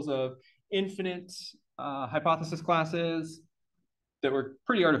examples of infinite hypothesis classes that were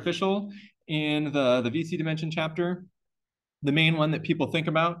pretty artificial in the VC dimension chapter. The main one that people think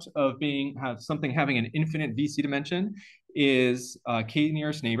about of something having an infinite VC dimension is k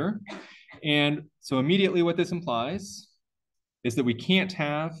nearest neighbor. And so immediately what this implies is that we can't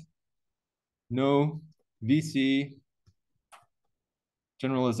have no VC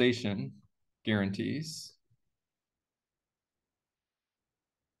generalization guarantees.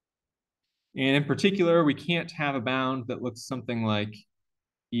 And in particular, we can't have a bound that looks something like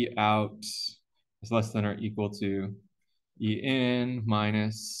E out is less than or equal to E in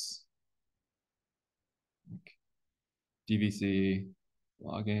minus DVC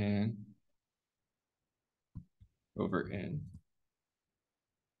log in over in.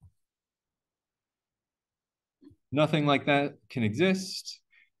 Nothing like that can exist.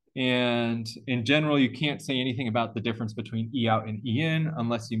 And in general, you can't say anything about the difference between E out and E in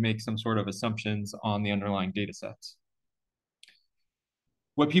unless you make some sort of assumptions on the underlying data sets.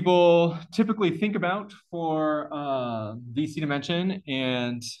 What people typically think about for VC dimension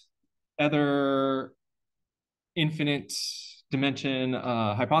and other infinite dimension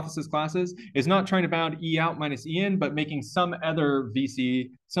hypothesis classes is not trying to bound E out minus E in, but making some other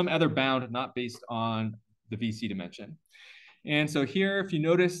bound not based on the VC dimension. And so here, if you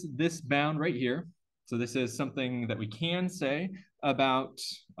notice this bound right here, so this is something that we can say about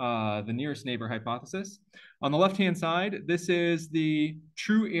the nearest neighbor hypothesis. On the left-hand side, this is the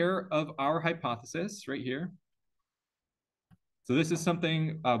true error of our hypothesis right here. So this is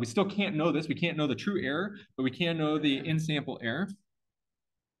something, we still can't know this. We can't know the true error, but we can know the in-sample error.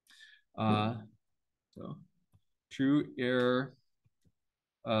 So true error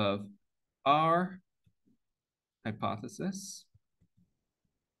of our hypothesis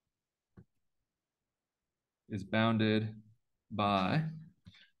is bounded by,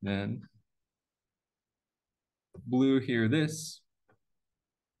 then blue here, this,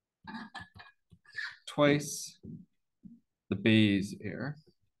 twice the Bayes error,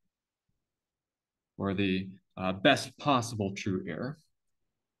 or the best possible true error.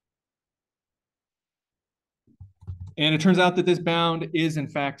 And it turns out that this bound is in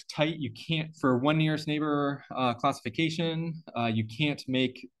fact tight. You can't, for one nearest neighbor classification, you can't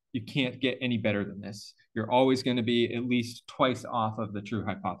get any better than this. You're always going to be at least twice off of the true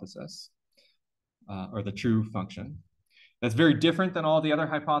hypothesis or the true function. That's very different than all the other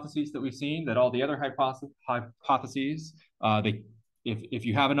hypotheses that we've seen, that all the other hypotheses, if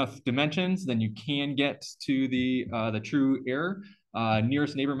you have enough dimensions, then you can get to the true error.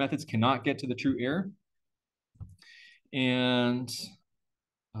 Nearest neighbor methods cannot get to the true error. And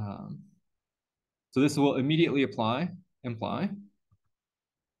so this will immediately imply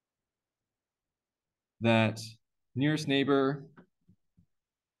that nearest neighbor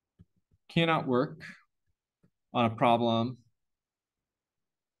cannot work on a problem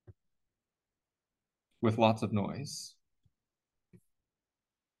with lots of noise.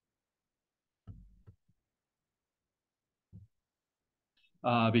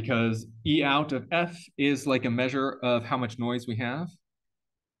 Because E out of F is like a measure of how much noise we have.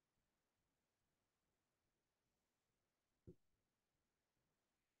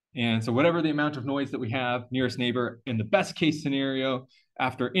 And so whatever the amount of noise that we have, nearest neighbor, in the best case scenario,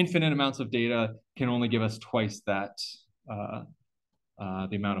 after infinite amounts of data, can only give us twice that, the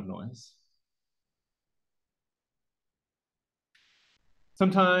amount of noise.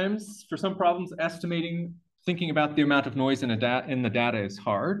 Sometimes, for some problems, thinking about the amount of noise in the data is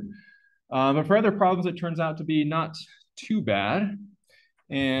hard. But for other problems, it turns out to be not too bad.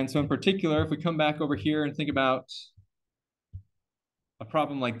 And so in particular, if we come back over here and think about a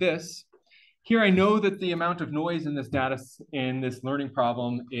problem like this, here I know that the amount of noise in this learning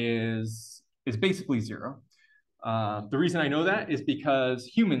problem is basically zero. The reason I know that is because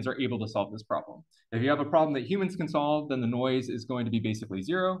humans are able to solve this problem. If you have a problem that humans can solve, then the noise is going to be basically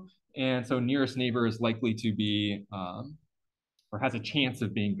zero. And so nearest neighbor is likely to be, or has a chance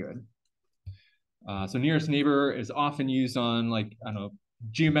of being good. So nearest neighbor is often used on, like, I don't know,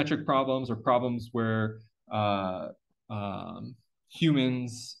 geometric problems or problems where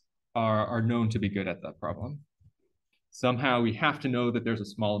humans are known to be good at that problem. somehow we have to know that there's a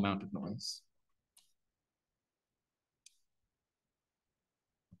small amount of noise.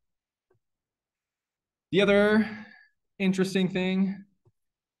 The other interesting thing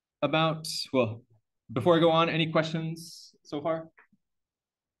about, well, before I go on, any questions so far?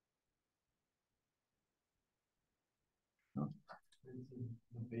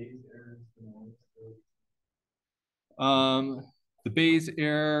 The Bayes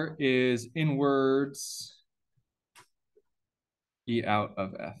error is in words E out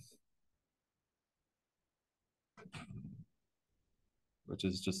of F, which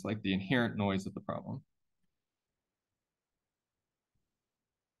is just like the inherent noise of the problem.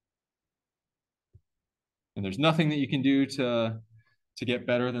 And there's nothing that you can do to get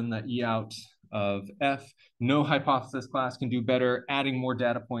better than the E out of F. No hypothesis class can do better. Adding more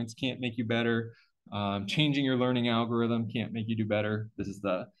data points can't make you better. Changing your learning algorithm can't make you do better. This is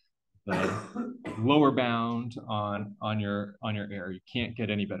the lower bound on your error. You can't get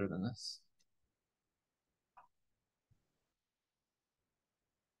any better than this.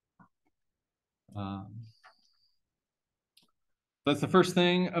 That's the first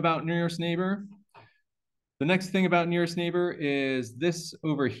thing about nearest neighbor. The next thing about nearest neighbor is this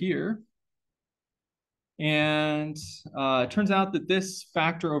over here. And it turns out that this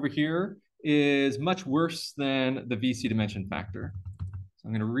factor over here is much worse than the VC dimension factor. So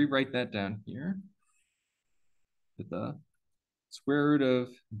I'm going to rewrite that down here. That the square root of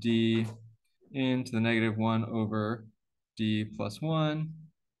d into the negative 1 over d plus 1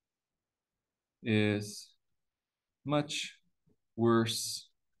 is much worse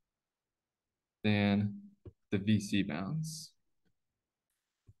than the VC bounds.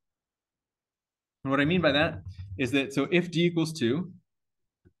 And what I mean by that is that, so if d equals 2,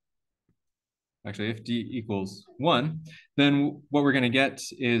 actually if d equals 1, then what we're going to get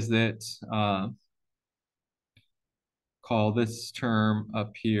is that, call this term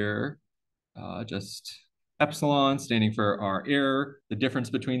up here just epsilon, standing for our error, the difference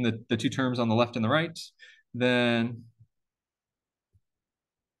between the two terms on the left and the right. Then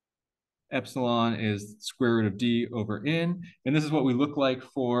epsilon is square root of d over n. And this is what we look like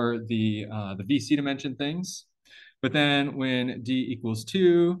for the VC dimension things. But then when d equals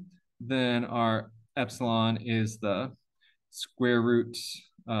 2, then our epsilon is the square root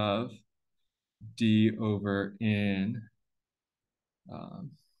of d over n,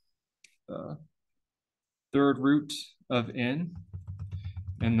 the third root of n.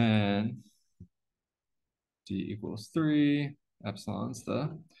 And then d equals 3, epsilon's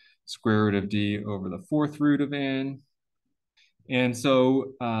the square root of d over the fourth root of n. And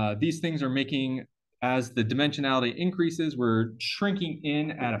so these things are making, as the dimensionality increases, we're shrinking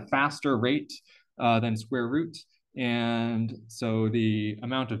in at a faster rate than square root. And so the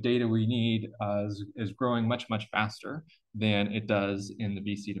amount of data we need is growing much, much faster than it does in the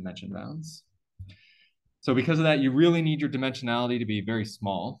VC dimension bounds. So because of that, you really need your dimensionality to be very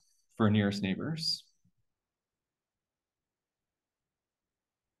small for nearest neighbors.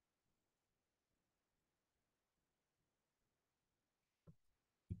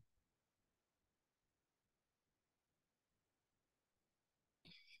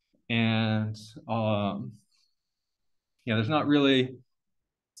 And yeah, there's not really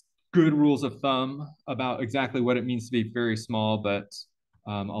good rules of thumb about exactly what it means to be very small, but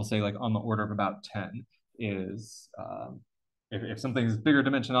I'll say like on the order of about 10 is, if something is bigger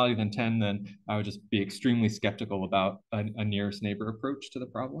dimensionality than 10, then I would just be extremely skeptical about a nearest neighbor approach to the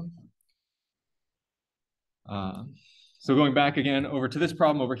problem. So going back again over to this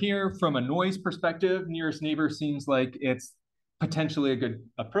problem over here, from a noise perspective, nearest neighbor seems like it's potentially a good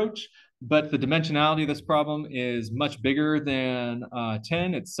approach, but the dimensionality of this problem is much bigger than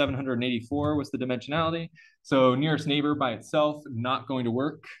 10. It's 784 was the dimensionality. So nearest neighbor by itself, not going to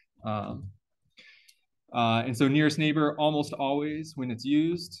work. And so nearest neighbor almost always when it's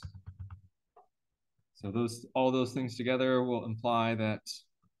used. So all those things together will imply that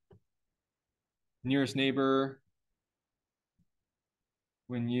nearest neighbor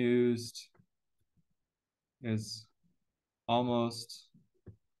when used is almost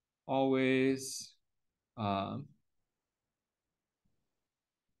always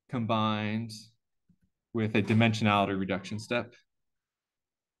combined with a dimensionality reduction step.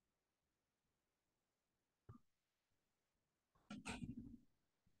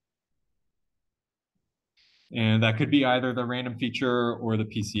 And that could be either the random feature or the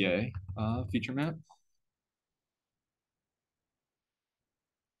PCA feature map.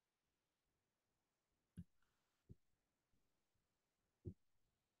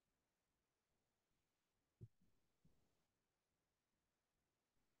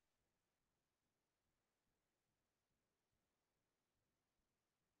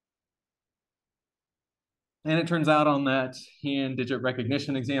 And it turns out on that hand digit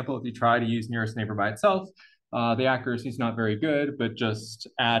recognition example, if you try to use nearest neighbor by itself, the accuracy is not very good, but just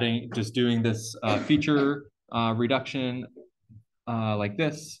doing this feature reduction like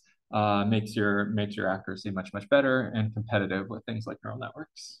this makes your accuracy much better and competitive with things like neural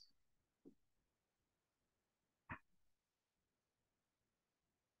networks.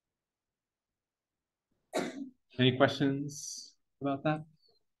 Any questions about that?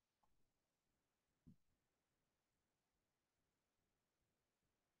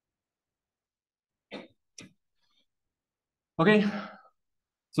 Okay,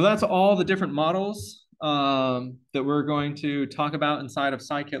 so that's all the different models that we're going to talk about inside of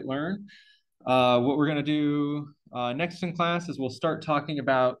scikit-learn. What we're going to do next in class is we'll start talking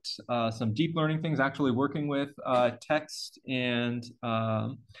about some deep learning things, actually working with text and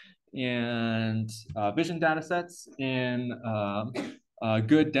vision data sets in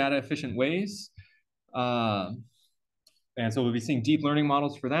good data efficient ways. And so we'll be seeing deep learning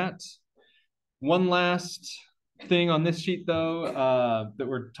models for that. One last thing on this sheet, though, that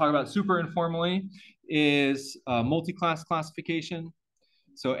we're talking about super informally is multi-class classification.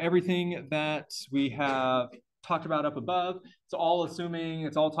 So everything that we have talked about up above, it's all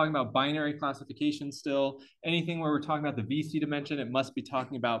talking about binary classification still. Anything where we're talking about the VC dimension, it must be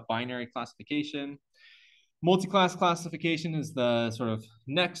talking about binary classification. Multi-class classification is the sort of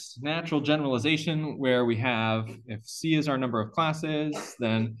next natural generalization where we have, if C is our number of classes,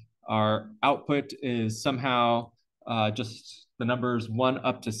 then our output is somehow just the numbers 1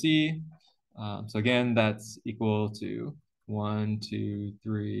 up to C. So again, that's equal to 1, 2,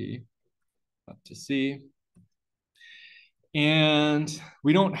 3 up to C. And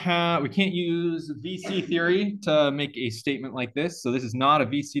we can't use VC theory to make a statement like this. So this is not a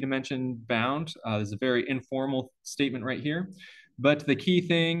VC dimension bound. This is a very informal statement right here. But the key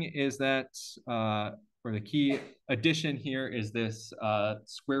thing is that, or the key addition here is this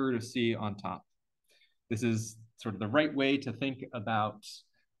square root of C on top. This is sort of the right way to think about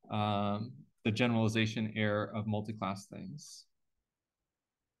the generalization error of multi-class things.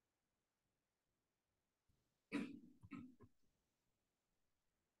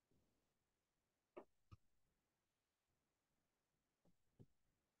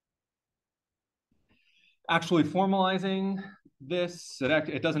 Actually formalizing this,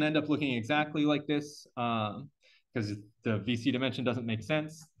 it doesn't end up looking exactly like this because the VC dimension doesn't make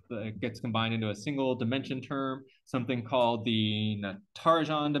sense. It gets combined into a single dimension term, something called the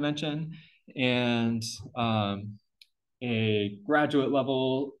Natarajan dimension. And a graduate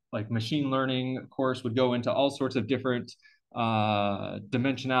level like machine learning course would go into all sorts of different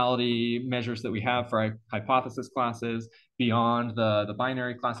dimensionality measures that we have for hypothesis classes beyond the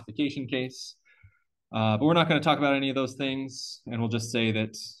binary classification case. But we're not going to talk about any of those things, and we'll just say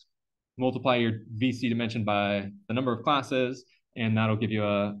that multiply your VC dimension by the number of classes, and that'll give you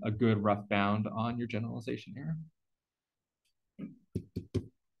a good rough bound on your generalization error.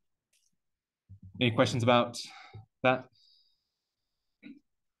 Any questions about that?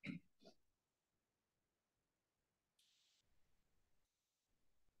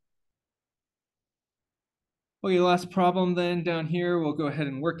 Okay, last problem then down here, we'll go ahead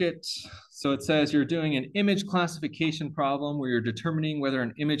and work it. So it says you're doing an image classification problem where you're determining whether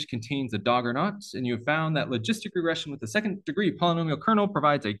an image contains a dog or not, and you have found that logistic regression with the second degree polynomial kernel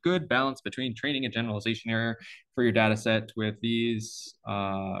provides a good balance between training and generalization error for your data set with these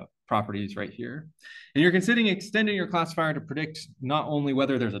properties right here. And you're considering extending your classifier to predict not only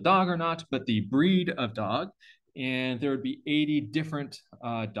whether there's a dog or not, but the breed of dog. And there would be 80 different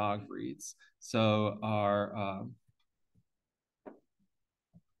dog breeds. So our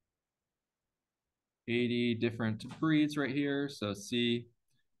 80 different breeds right here. So C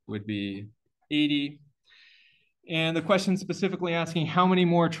would be 80. And the question specifically asking how many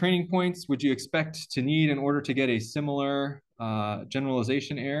more training points would you expect to need in order to get a similar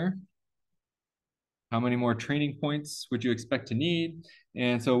generalization error? How many more training points would you expect to need?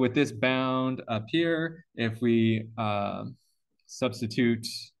 And so with this bound up here, if we substitute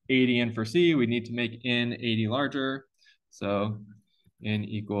 80 in for C, we need to make N 80 larger. So N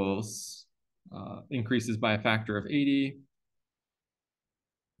equals, increases by a factor of 80.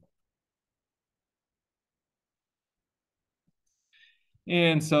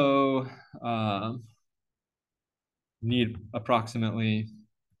 And so need approximately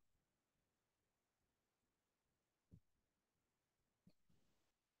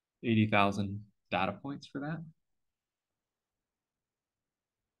 80,000 data points for that.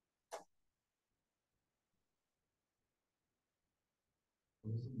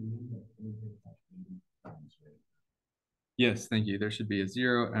 Yes, thank you. There should be a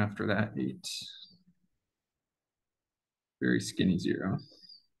 0 after that 8. very skinny 0.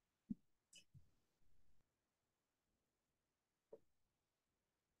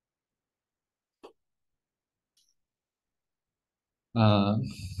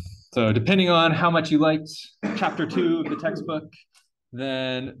 So depending on how much you liked chapter 2 of the textbook,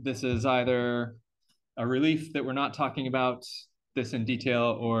 then this is either a relief that we're not talking about this in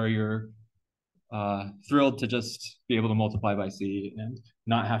detail, or you're thrilled to just be able to multiply by C and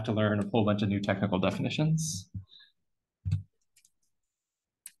not have to learn a whole bunch of new technical definitions.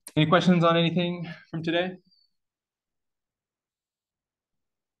 Any questions on anything from today?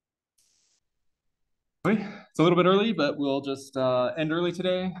 Okay. It's a little bit early, but we'll just end early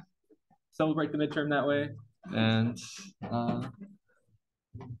today, celebrate the midterm that way. And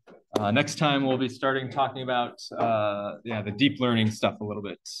next time we'll be starting talking about the deep learning stuff a little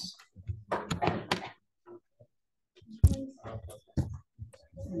bit.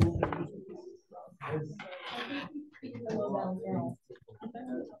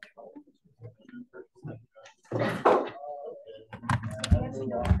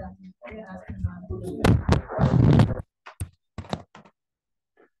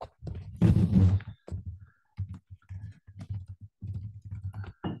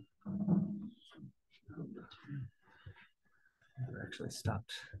 Actually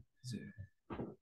stopped Zoom.